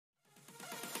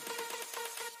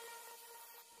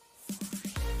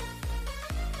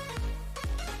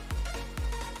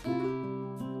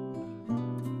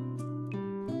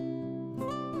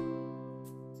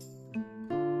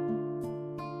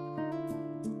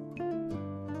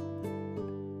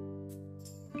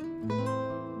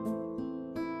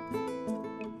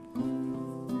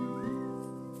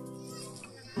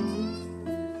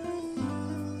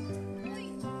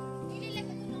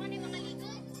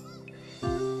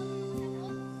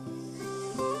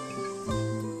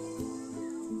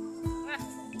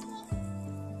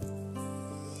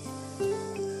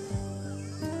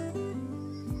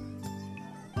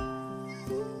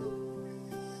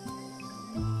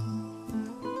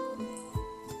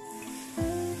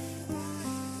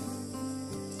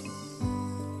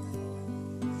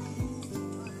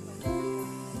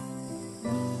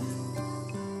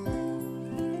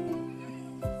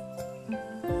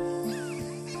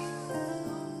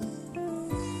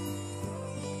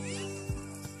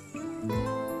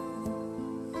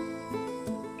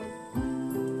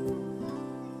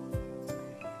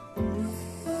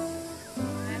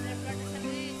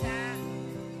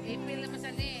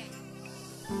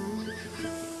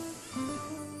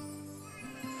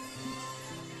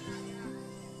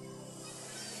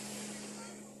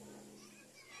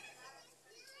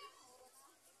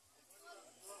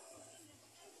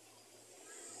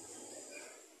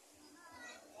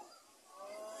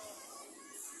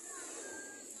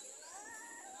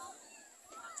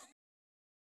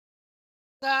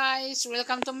guys,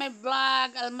 welcome to my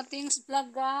vlog, Almating's vlog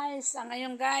guys.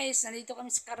 Ngayon guys, nandito kami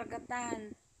sa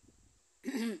karagatan.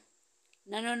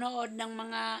 Nanonood ng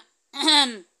mga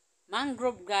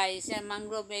mangrove guys. Yan,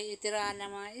 mangrove ay itirahan ng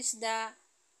mga isda.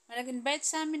 Nag-invite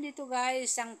sa amin dito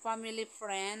guys, ang family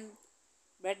friend.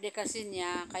 Birthday kasi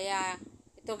niya. Kaya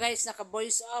ito guys, naka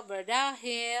voice over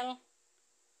dahil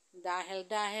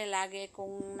lagi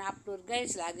kong na-upload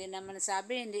guys, lagi naman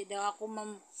sabi, hindi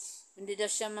daw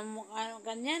siya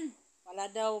ganyan,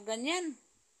 wala daw ganyan,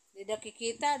 hindi daw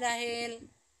kikita dahil,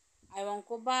 ayaw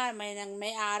ko ba,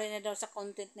 may-ari na daw sa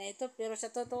content na ito, pero sa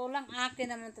totoo lang,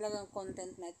 akin naman talaga ang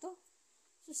content na ito.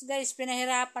 So guys,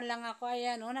 pinahirapan lang ako,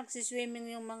 ayan,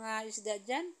 nagsiswimming yung mga isda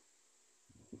dyan,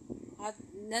 at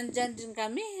nandyan din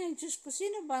kami, Diyos ko,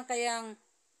 sino ba kayang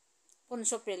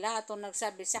Punso Pilato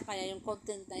nagsabi sa kanya yung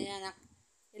content na yan.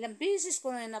 Ilang beses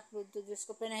ko na in-upload to, Diyos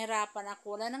ko, pinahirapan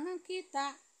ako. Wala nang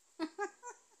kita.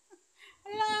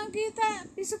 Wala nang kita.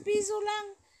 Piso-piso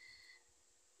lang.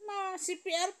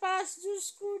 CPR pass,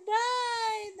 Diyos ko,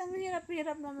 day. Ang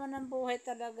hirap-hirap naman ang buhay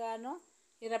talaga, no?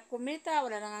 Hirap kumita,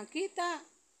 wala nang kita.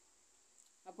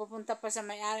 Mapupunta pa sa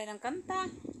may-ari ng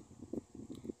kanta.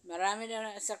 Marami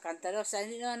na sa kanta daw. Sa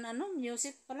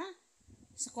music pala.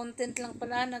 Sa content lang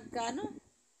pala ay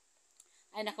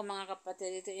naku mga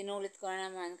kapatid, ito inulit ko na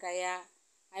naman, kaya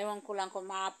ayaw ko lang kung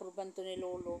ma-approvean to ni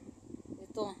Lolo.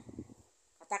 Ito,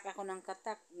 katak ako ng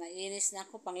katak, nainis na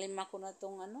ako, panglima ko na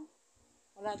tong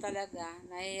wala talaga,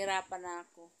 nahihirapan na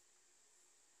ako.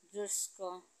 Diyos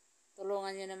ko,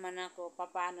 tulungan niyo naman ako,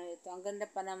 paano ito, ang ganda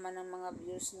pa naman ng mga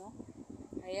views, no?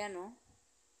 Ayan, no?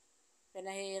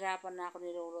 Pinahihirapan na ako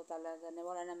ni Lolo talaga,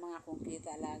 wala na mga akong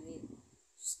kita lagi.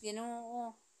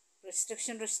 Ginoo,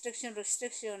 restriction.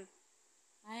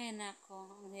 Ay,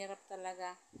 nako, ang hirap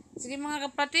talaga. Sige mga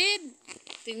kapatid,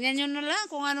 tingnan nyo na lang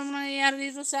kung anong nangyayari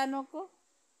dito sa ko.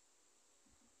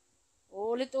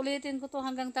 Ulit-ulitin ko to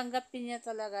hanggang tanggapin niya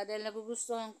talaga dahil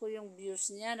nagugustuhan ko yung views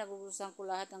niya, nagugustuhan ko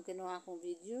lahat ng kinuha kong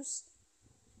videos.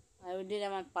 Ay, hindi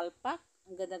naman palpak,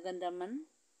 ang ganda-ganda man.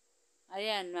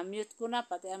 Ayan, ma-mute ko na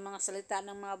pati ang mga salita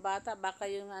ng mga bata, baka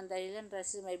yung ang dahilan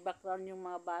kasi may background yung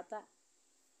mga bata.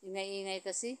 Ingay-ingay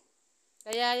kasi.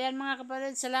 Kaya yan mga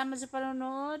kapatid, salamat sa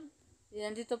panonood.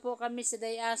 Nandito po kami sa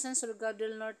Dayasan, Surigao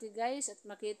del Norte guys, at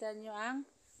makita nyo ang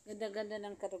ganda-ganda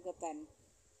ng karagatan.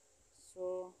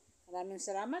 So, maraming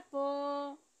salamat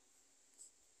po.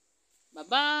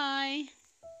 Bye-bye!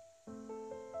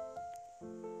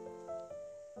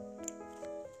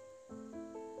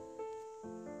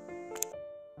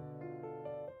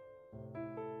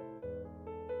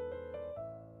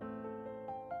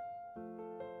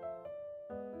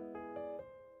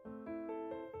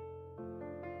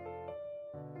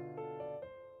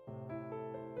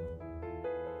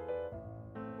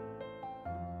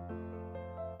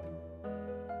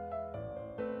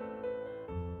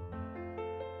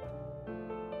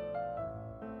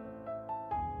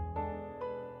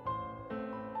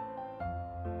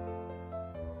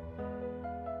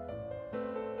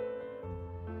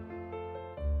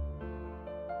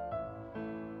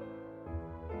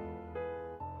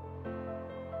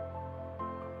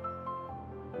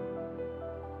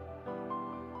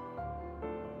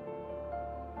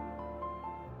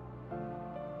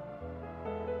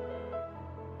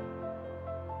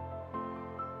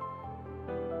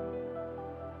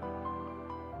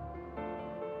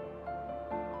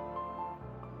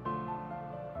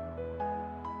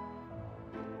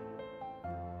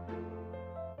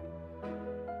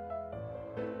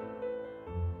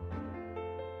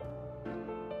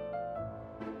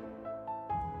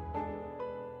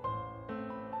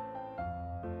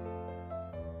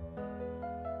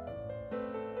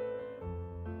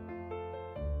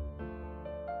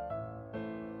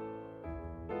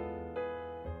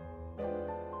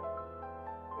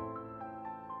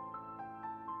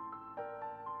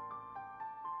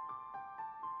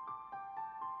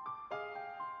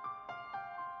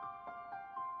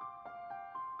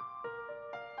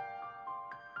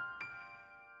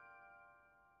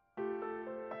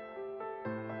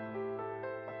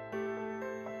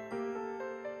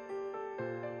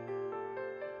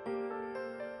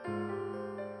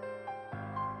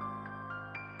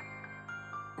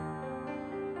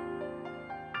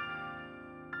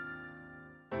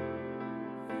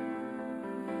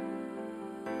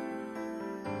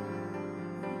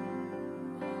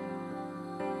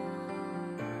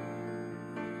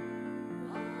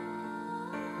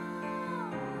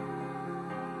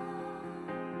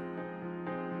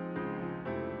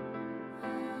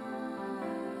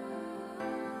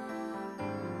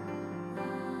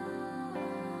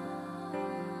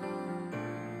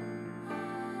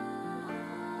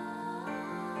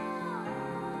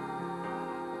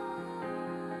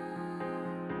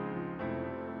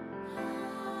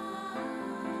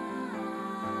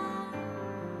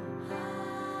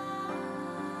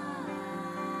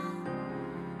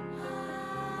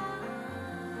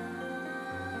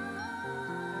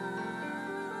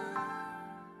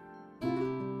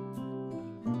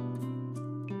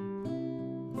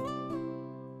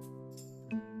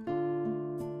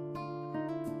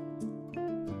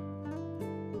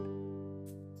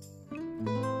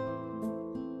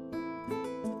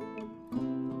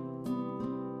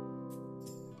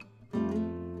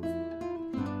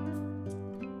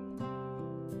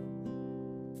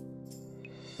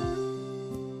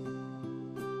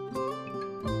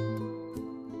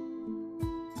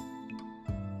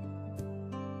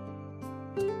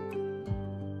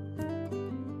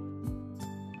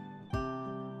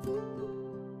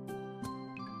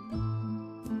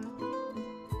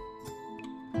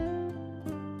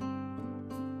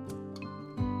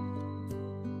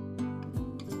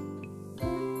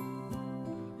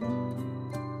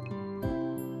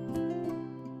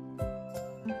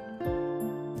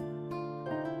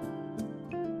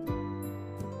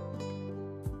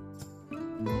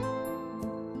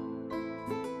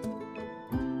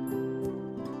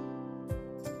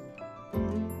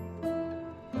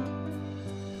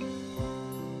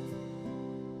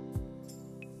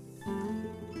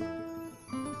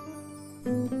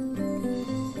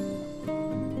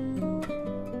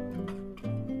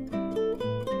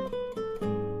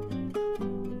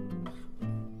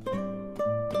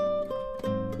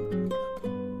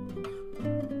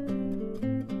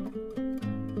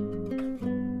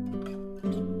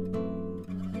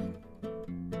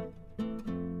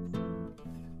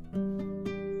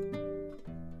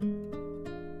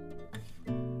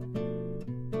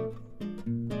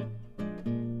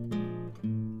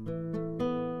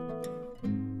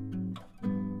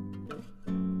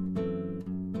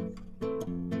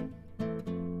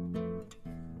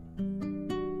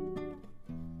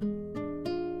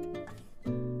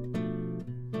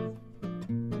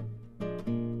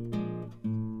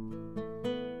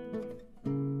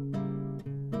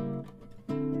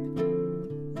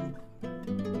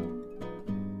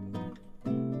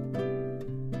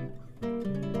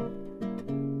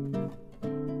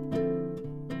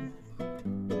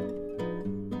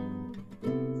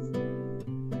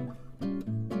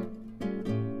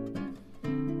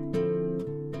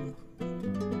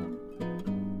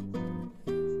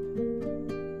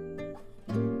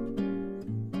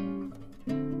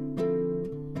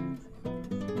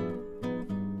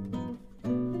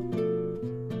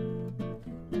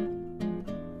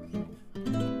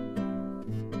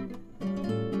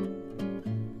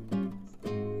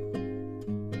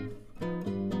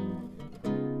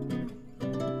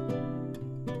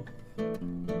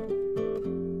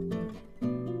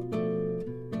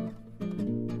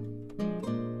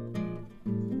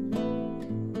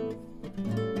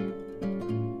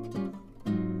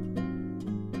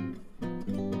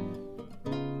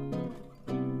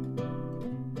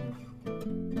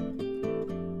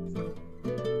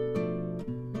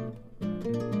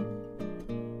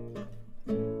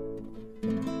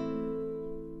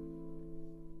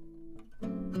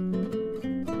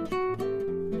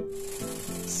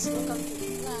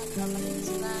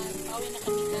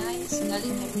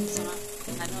 galing kami sa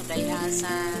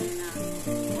dayasan na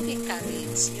Bukit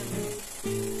College. Yung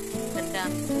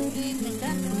gandang tubig ng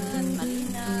dagat,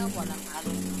 malinaw, walang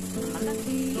alon na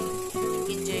malaki.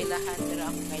 Enjoy lahat, pero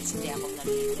ako kahit hindi ako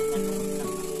nalito, nanood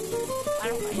lang.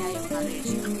 Ano kaya yung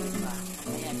college ko ba?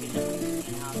 Kaya bilang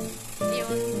mag-out.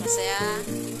 Yun, masaya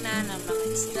tingnan ang mga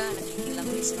isda,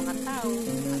 nakikilangoy sa mga tao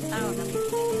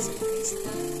nakikilangoy sa mga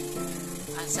isda.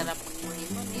 Ang sarap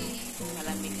magmuni-muni,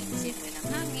 malamig ang simoy ng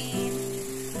hangin.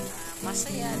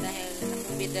 Masaya dahil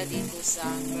nakumbida dito sa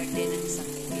birthday ng isang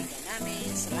kaibigan namin.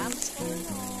 Salamat sa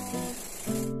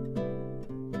panonood.